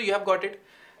 50-60% so you have got it.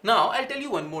 Now, I'll tell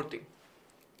you one more thing.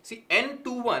 See,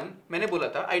 N21, मैंने बोला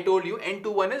था, I told you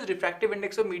N21 is refractive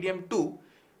index of medium 2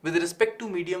 with respect to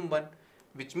medium 1,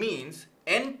 which means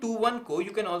N21 को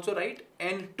you can also write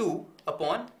N2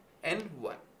 upon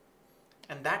N1.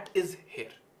 And that is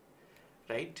here,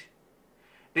 right?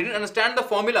 Didn't understand the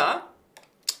formula?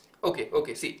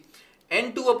 Okay, see.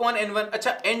 N2 upon N1,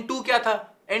 अच्छा N2 क्या था?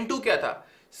 N2 क्या था?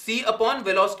 C upon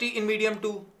velocity in medium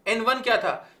 2. N1 क्या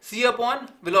था? C upon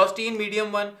velocity in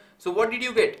medium 1. So what did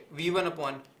you get? V1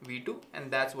 upon V2,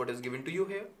 and that's what is given to you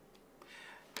here.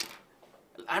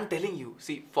 I'm telling you,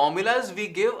 see, formulas we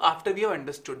give after we have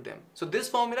understood them. So this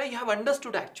formula you have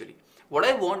understood actually. What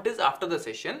I want is after the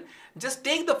session, just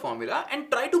take the formula and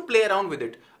try to play around with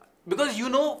it. Because you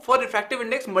know for refractive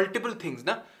index multiple things,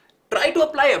 na? Try to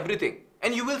apply everything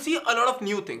and you will see a lot of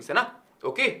new things, na?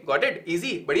 Okay, got it?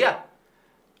 Easy, badhiya.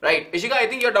 Right, Ishika, I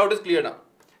think your doubt is clear now.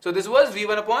 So this was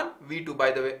V1 upon V2, by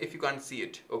the way, if you can't see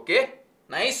it. Okay,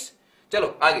 nice.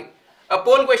 Chalo, aage. A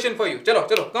poll question for you. Chalo,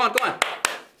 come on.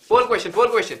 Poll question.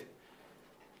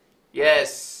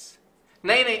 Yes.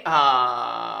 Nahi.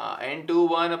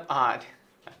 N21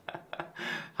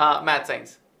 math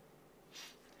science.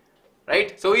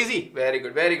 Right, so easy. Very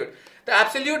good. The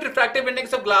absolute refractive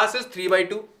index of glass is 3 by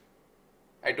 2.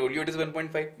 I told you it is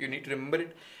 1.5. You need to remember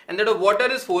it. And that of water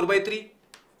is 4 by 3.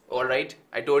 Alright,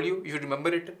 I told you, you should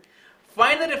remember it.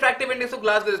 Find the refractive index of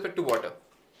glass with respect to water.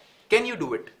 Can you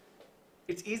do it?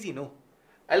 It's easy, no?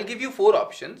 I'll give you 4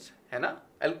 options, है ना?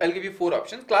 I'll give you 4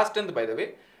 options, class 10th by the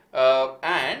way,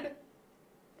 and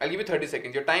I'll give you 30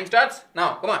 seconds. Your time starts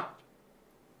now, come on.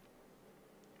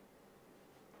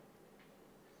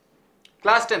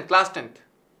 Class 10th.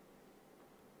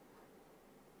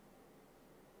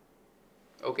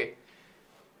 Okay.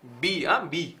 B.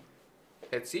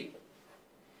 Let's see.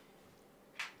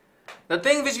 The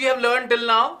thing which we have learned till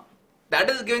now, that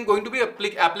is going to be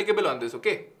applicable on this,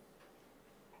 okay?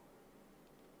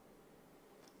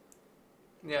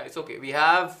 Yeah, it's okay. We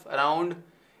have around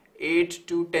 8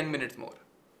 to 10 minutes more.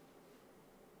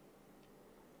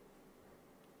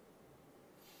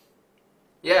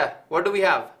 Yeah, what do we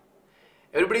have?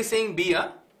 Everybody is saying B,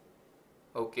 huh?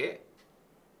 Okay.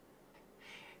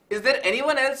 Is there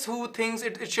anyone else who thinks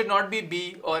it should not be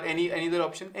B or any other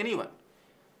option? Anyone?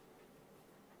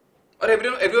 Or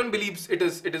everyone believes it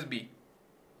is B?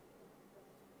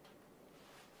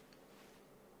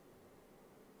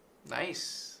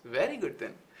 Nice. Very good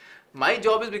then. My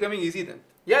job is becoming easy then.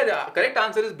 Yeah, the correct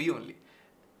answer is B only.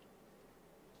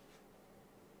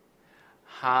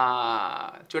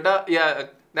 Chota, yeah,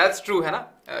 that's true, है ना?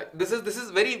 This is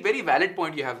very valid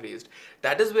point you have raised.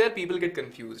 That is where people get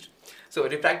confused. So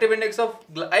refractive index of,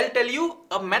 I'll tell you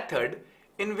a method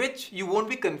in which you won't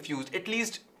be confused. At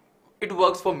least it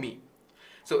works for me.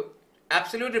 So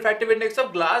absolute refractive index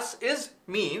of glass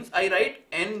means I write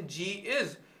Ng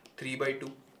is 3 by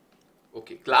 2.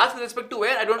 Okay, glass with respect to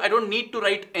where I don't need to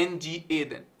write Nga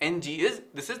then. Ng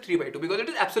this is 3 by 2 because it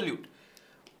is absolute.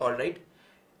 Alright.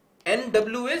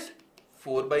 Nw is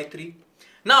 4 by 3.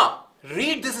 Now,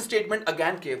 read this statement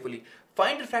again carefully.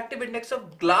 Find refractive index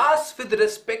of glass with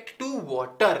respect to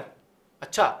water.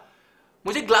 अच्छा,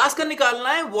 मुझे glass का निकालना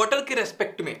है water के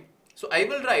respect में. So I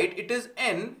will write it is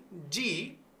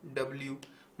Ngw.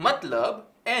 मतलब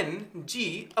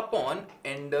Ng upon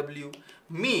Nw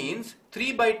means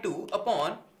 3 by 2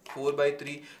 upon 4 by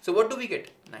 3. So what do we get?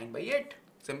 9 by 8.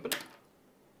 Simple.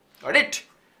 Got it?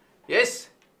 Yes.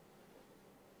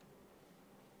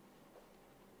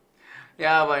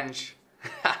 Yeah, Vansh.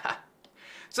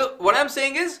 So what I'm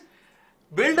saying is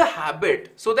build a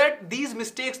habit so that these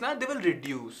mistakes they will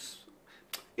reduce.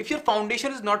 If your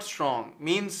foundation is not strong,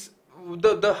 means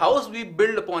the house we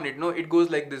build upon it, it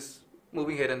goes like this,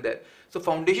 moving here and there. So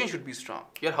foundation should be strong.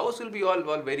 Your house will be all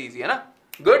very easy, है ना?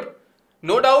 Good?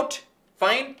 No doubt?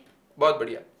 Fine? बहुत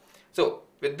बढ़िया. So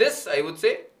with this I would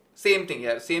say same thing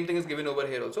here. Same thing is given over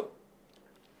here also.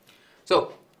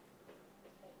 So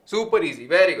super easy.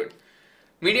 Very good.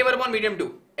 Medium 1 upon medium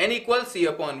 2. N equals C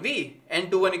upon V.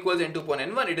 N21 equals N2 upon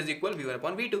N1. It is equal V1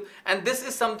 upon V2. And this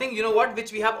is something,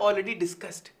 which we have already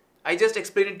discussed. I just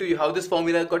explained it to you how this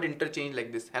formula got interchanged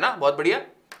like this. है ना? बहुत बढ़िया.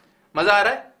 मजा आ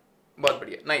रहा है? बहुत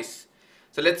बढ़िया. Nice.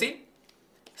 So let's see.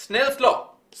 Snell's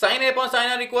law. Sin A upon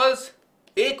sin R equals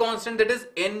a constant, that is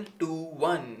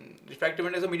N21. Refractive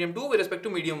index of medium 2 with respect to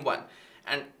medium 1.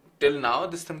 And till now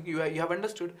this thing you have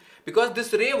understood, because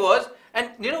this ray was,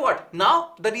 and you know what,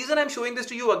 now the reason I'm showing this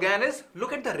to you again is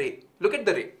look at the ray.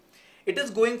 It is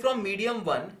going from medium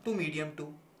 1 to medium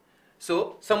 2.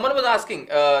 So someone was asking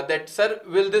that, sir,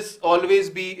 will this always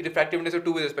be refractive index of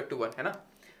 2 with respect to 1, है ना?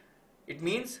 It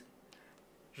means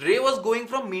ray was going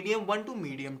from medium 1 to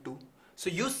medium 2.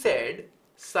 So you said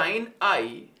sin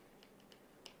I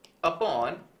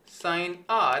upon sin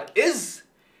R is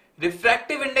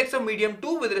refractive index of medium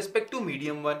 2 with respect to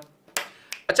medium 1.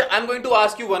 Achha, I'm going to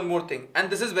ask you one more thing, and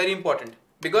this is very important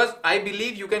because I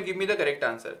believe you can give me the correct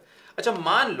answer. Achha,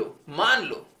 मान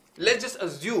लो, let's just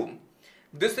assume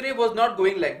this ray was not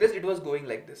going like this, it was going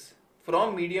like this,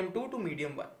 from medium 2 to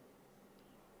medium 1.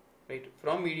 Right?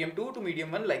 From medium 2 to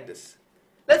medium 1 like this.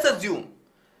 Let's assume.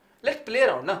 Let's play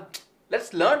around, na?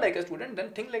 Let's learn like a student, then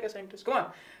think like a scientist. Come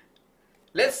on.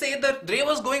 Let's say the ray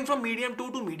was going from medium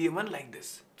 2 to medium 1 like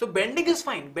this. So bending is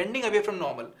fine, bending away from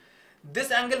normal.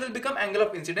 This angle will become angle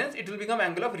of incidence, it will become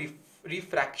angle of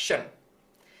refraction.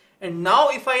 And now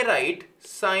if I write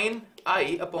sin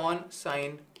I upon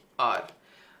sin R,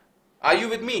 are you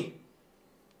with me?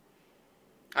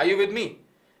 Are you with me?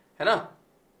 है ना?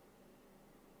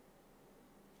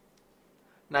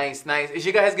 Nice, nice.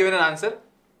 Ishika has given an answer.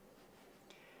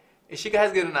 Ishika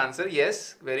has given an answer.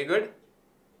 Yes, very good.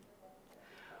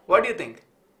 What do you think?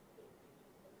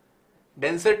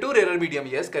 Denser to rarer medium.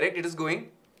 Yes, correct. It is going.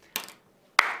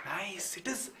 Nice. It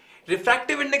is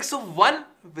refractive index of 1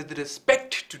 with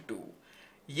respect to 2.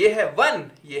 ये है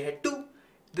 1, ये है 2.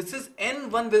 This is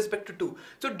N1 with respect to 2.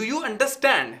 So do you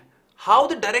understand how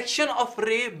the direction of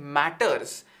ray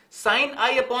matters? Sin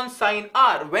I upon sin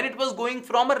R when it was going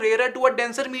from a rarer to a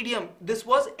denser medium. This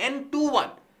was N21,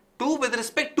 2 with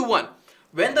respect to 1.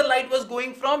 When the light was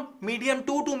going from medium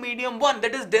 2 to medium 1,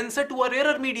 that is denser to a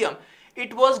rarer medium,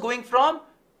 it was going from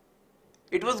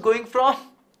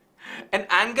an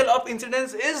angle of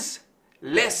incidence is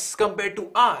less compared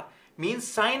to R. Means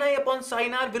sin I upon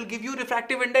sin R will give you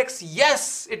refractive index.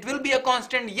 Yes, it will be a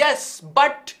constant. Yes,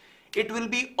 but it will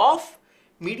be of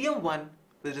medium 1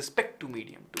 with respect to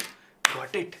medium 2.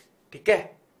 Got it? Okay.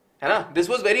 This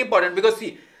was very important because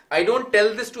see, I don't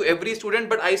tell this to every student,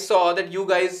 but I saw that you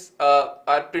guys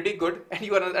are pretty good and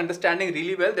you are understanding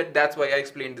really well. That's why I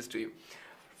explained this to you.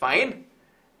 Fine.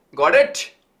 Got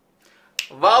it?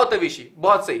 Wow, Tavishi.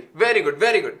 Bahut sahi. Very good.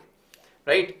 Very good.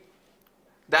 Right?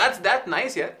 That's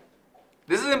nice, yeah.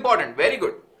 This is important. Very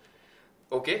good.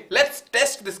 Okay. Let's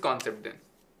test this concept then.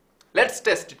 Let's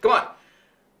test it. Come on.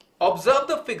 Observe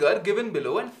the figure given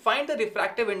below and find the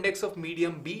refractive index of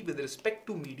medium B with respect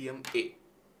to medium A.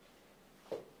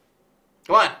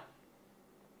 Come on.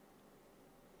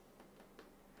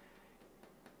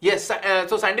 Yes,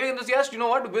 so scientific enthusiast, you know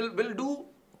what? We'll do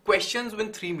questions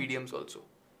with 3 mediums also.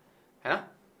 Hai?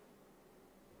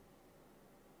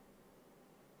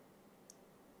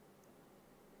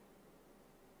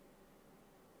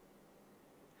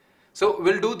 So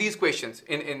we'll do these questions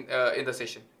in the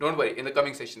session. Don't worry, in the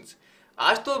coming sessions.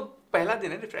 आज तो पहला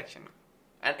दिन है refraction.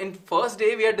 And in first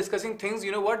day we are discussing things,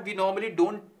 you know what, we normally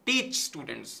don't teach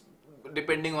students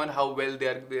depending on how well they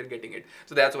are getting it.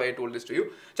 So that's why I told this to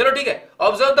you. Chalo ठीक है.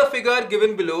 Observe the figure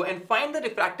given below and find the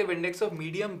refractive index of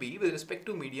medium B with respect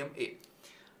to medium A.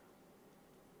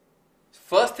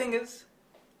 First thing is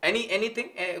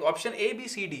anything option A, B,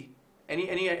 C, D.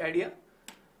 Any idea?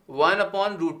 1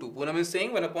 upon root 2. Poonam is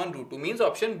saying 1 upon root 2 means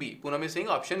option B. Poonam is saying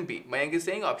option B. Mayank is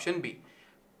saying option B.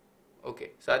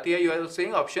 Okay. Satya, you are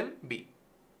saying option B.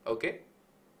 Okay.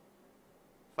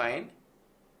 Fine.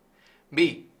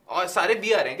 B. और सारे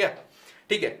B आ रहे हैं क्या?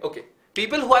 ठीक है. Okay.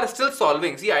 People who are still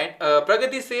solving. See,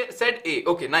 Pragati said A.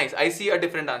 Okay, nice. I see a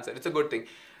different answer. It's a good thing.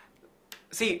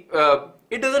 See,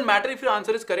 it doesn't matter if your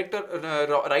answer is correct or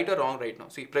right or wrong right now.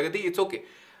 See, Pragati, it's okay.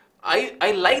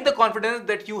 I like the confidence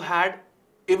that you had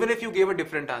even if you gave a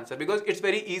different answer because it's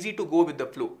very easy to go with the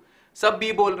flow. सब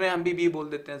B बोल रहे हैं, हम भी B बोल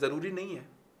देते हैं. जरूरी नहीं है.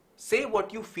 Say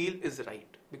what you feel is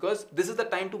right because this is the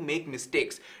time to make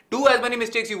mistakes. Do as many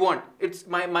mistakes you want. It's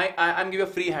I'm giving a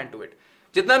free hand to it.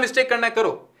 जितना mistake करना है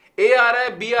करो. A आ रहा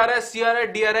है, B आ रहा है, C आ रहा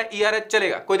है, D आ रहा है, E आ रहा है,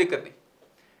 चलेगा, कोई दिक्कत नहीं.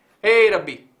 Hey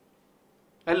Rabbi,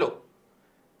 hello.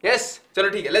 Yes, चलो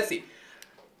ठीक है. Let's see.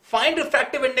 Find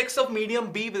refractive index of medium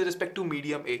B with respect to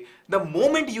medium A. The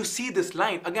moment you see this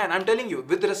line, again, I'm telling you,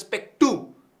 with respect to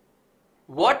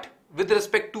what? With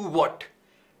respect to what?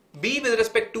 B with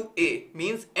respect to A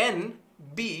means N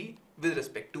B with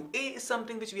respect to A is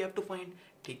something which we have to find.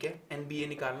 ठीक है, N B A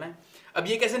निकालना है. अब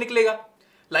ये कैसे निकलेगा?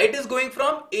 Light is going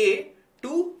from A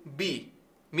to B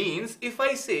means if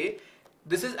I say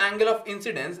this is angle of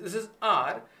incidence, this is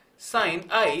R sin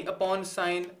I upon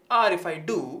sin R. If I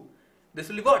do, this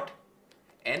will be what?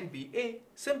 NBA.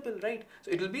 Simple, right?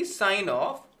 So it will be sine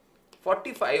of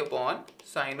 45 upon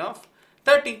sine of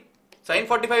 30. Sine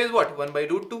 45 is what? 1 by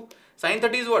root 2. Sine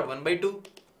 30 is what? 1 by 2.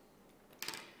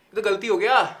 तो गलती हो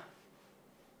गया.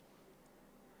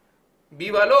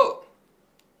 B वालो,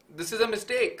 this is a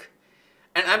mistake.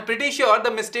 And I'm pretty sure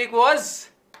the mistake was,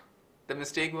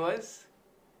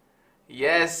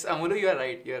 yes, Amulu, you are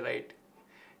right.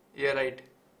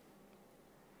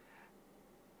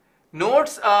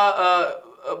 Notes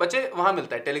बच्चे वहां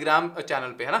मिलता है Telegram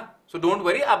channel पे, है ना. सो डोंट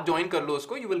वरी, आप ज्वाइन कर लो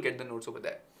उसको, you will get the notes over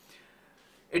there.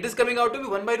 It is coming out to be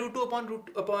 1 by root 2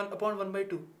 upon 1 by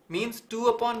 2 means 2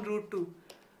 upon root 2.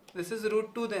 This is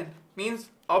root 2 then means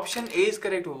option A is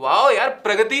correct. Wow यार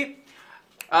Pragati,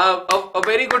 a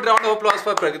very good round of applause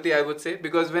for Pragati I would say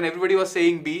because when everybody was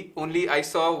saying B only I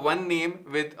saw one name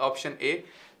with option A.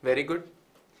 Very good.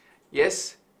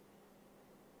 Yes.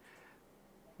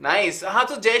 Nice. हाँ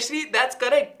तो Jayashree, that's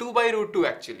correct. 2 by root 2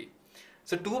 actually.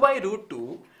 So 2 by root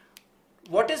 2.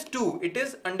 What is 2? It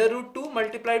is under root 2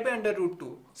 multiplied by under root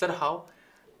 2. Sir, how?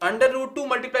 Under root 2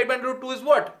 multiplied by under root 2 is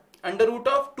what? Under root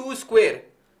of 2 square.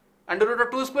 Under root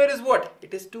of 2 square is what?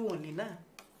 It is 2 only, na?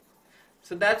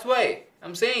 So that's why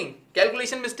I'm saying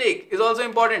calculation mistake is also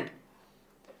important.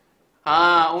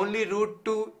 Only root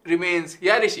 2 remains.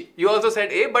 Yeah, Rishi, you also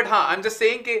said A, but I'm just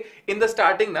saying that in the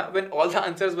starting, when all the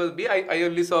answers was B, I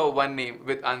only saw one name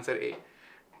with answer A.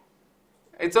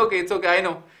 It's okay, I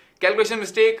know. Calculation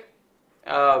mistake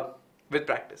with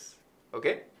practice.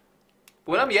 Okay?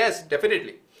 Poonam, yes,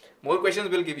 definitely. More questions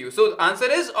will give you. So,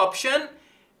 answer is option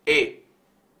A.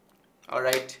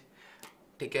 Alright.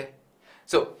 Okay.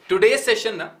 So today's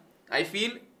session, na, I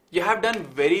feel you have done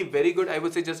very, very good. I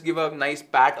would say just give a nice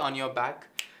pat on your back.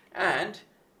 And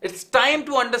it's time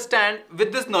to understand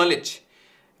with this knowledge,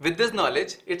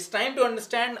 it's time to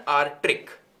understand our trick,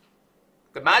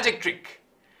 the magic trick.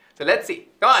 So let's see,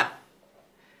 come on.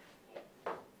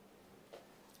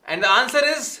 And the answer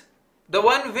is the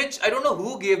one which, I don't know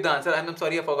who gave the answer. I'm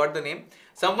sorry, I forgot the name.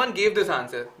 Someone gave this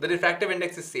answer. The refractive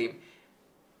index is same.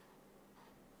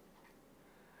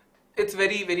 It's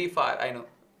very, very far, I know.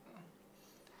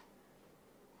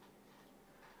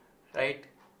 Right?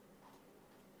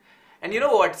 And you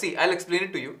know what? See, I'll explain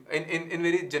it to you in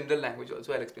very general language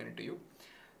also. I'll explain it to you.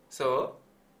 So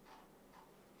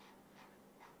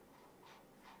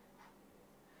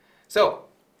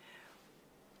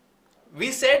we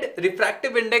said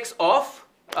refractive index of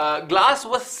glass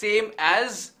was same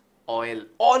as oil,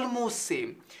 almost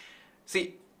same.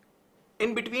 See,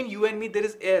 in between you and me there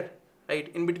is air, right?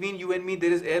 In between you and me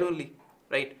there is air only,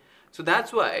 right? So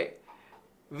that's why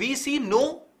we see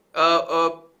no,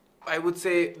 I would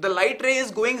say the light ray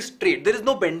is going straight. There is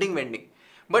no bending.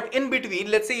 But in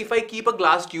between, let's say if I keep a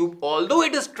glass tube, although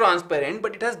it is transparent,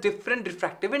 but it has different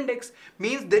refractive index,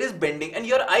 means there is bending and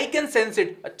your eye can sense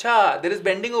it. Acha, there is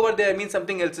bending over there, means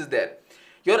something else is there.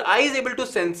 Your eye is able to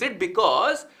sense it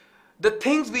because the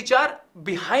things which are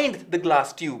behind the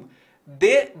glass tube,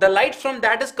 the light from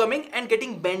that is coming and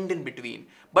getting bent in between.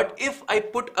 But if I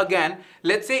put again,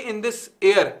 let's say in this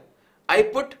air, I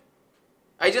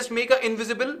just make an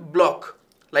invisible block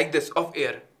like this of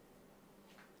air.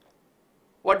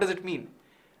 What does it mean?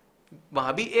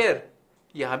 Wahan bhi air,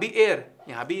 yahan bhi air,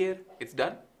 yahan bhi air. It's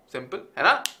done. Simple, है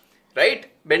ना? Right?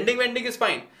 Bending is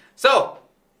fine. So,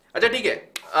 अच्छा ठीक है.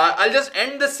 I'll just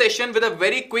end this session with a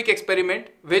very quick experiment,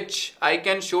 which I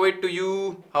can show it to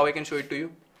you. How I can show it to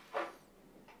you?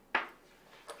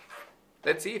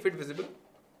 Let's see if it's visible.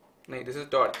 No, this is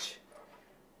torch.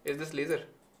 Is this laser?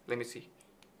 Let me see.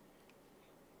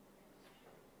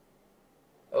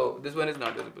 Oh, this one is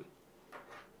not visible.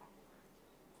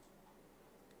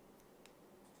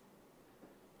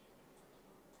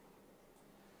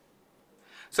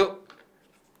 So,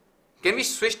 can we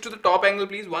switch to the top angle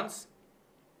please once?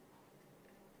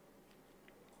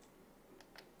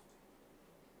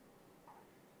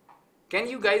 Can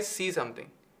you guys see something?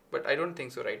 But I don't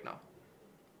think so right now.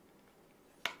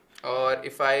 Or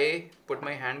if I put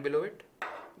my hand below it,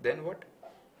 then what?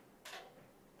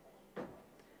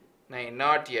 No,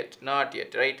 not yet,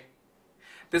 right?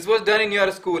 This was done in your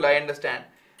school, I understand.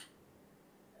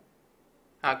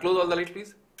 Close all the lights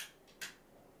please.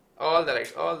 All the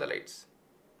lights.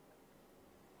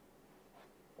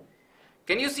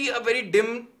 Can you see a very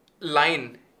dim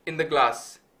line in the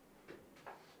glass?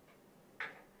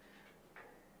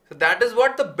 So that is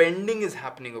what the bending is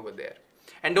happening over there.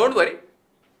 And don't worry,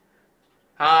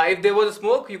 if there was a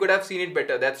smoke, you could have seen it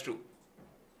better. That's true.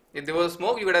 If there was a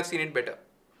smoke, you could have seen it better.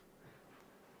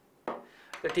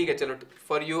 So, ठीक है, चलो,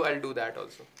 for you, I'll do that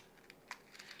also.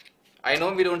 I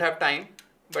know we don't have time,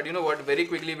 but you know what? Very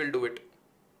quickly we'll do it.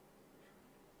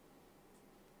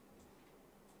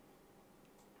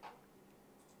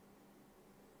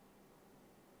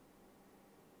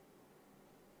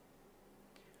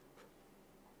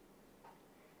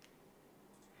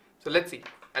 So let's see.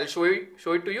 I'll show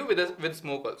it to you with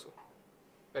smoke also.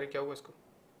 अरे क्या हुआ इसको?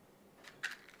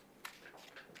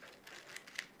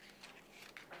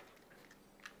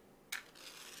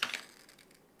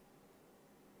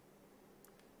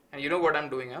 And you know what I'm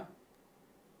doing, huh?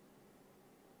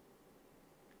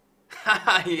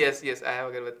 yes, I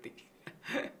have agarbatti.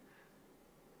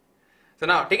 So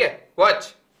now, ठीक है,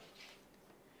 watch.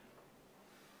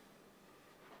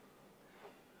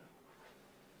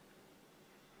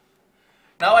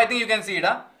 Now I think you can see it,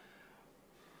 huh?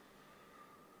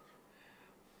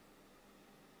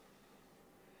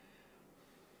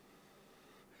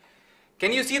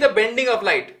 Can you see the bending of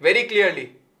light very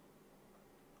clearly?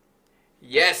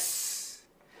 Yes.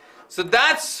 So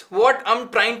that's what I'm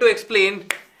trying to explain.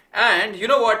 And you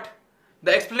know what?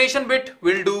 The explanation bit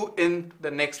we'll do in the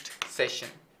next session.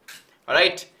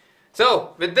 Alright.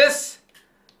 So with this,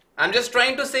 I'm just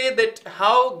trying to say that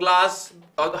how glass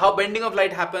or how bending of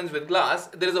light happens with glass.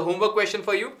 There is a homework question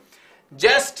for you.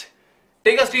 Just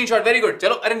take a screenshot. Very good.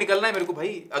 चलो अरे निकलना है मेरे को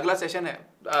भाई, अगला session है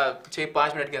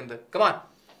 6-5 minute के अंदर. Come on.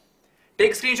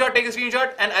 Take a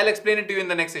screenshot and I'll explain it to you in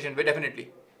the next session.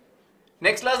 Definitely.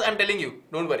 Next class, I'm telling you.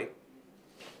 Don't worry.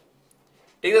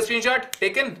 Take the screenshot.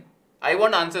 Taken. I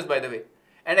want answers, by the way.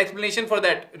 And explanation for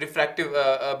that refractive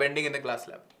bending in the glass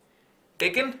slab.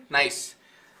 Taken. Nice.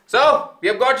 So, we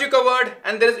have got you covered,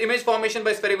 and there is image formation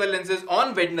by spherical lenses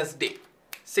on Wednesday,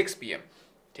 6 PM.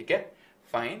 Okay?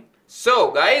 Fine.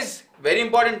 So guys, very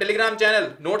important Telegram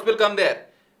channel, notes will come there.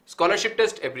 Scholarship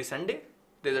test every Sunday.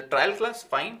 There's a trial class,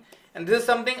 fine. And this is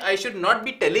something I should not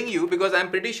be telling you because I'm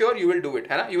pretty sure you will do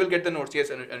it. You will get the notes. Yes,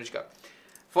 Anushka.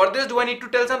 For this, do I need to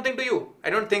tell something to you? I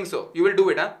don't think so. You will do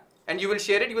it, and you will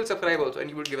share it, you will subscribe also, and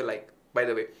you will give a like, by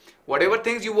the way. Whatever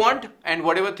things you want and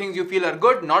whatever things you feel are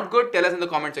good, not good, tell us in the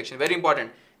comment section. Very important.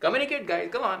 Communicate, guys.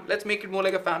 Come on. Let's make it more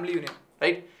like a family union,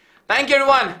 right? Thank you,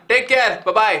 everyone. Take care.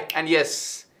 Bye-bye. And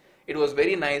yes, it was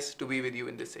very nice to be with you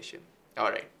in this session.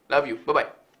 All right. Love you.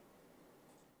 Bye-bye.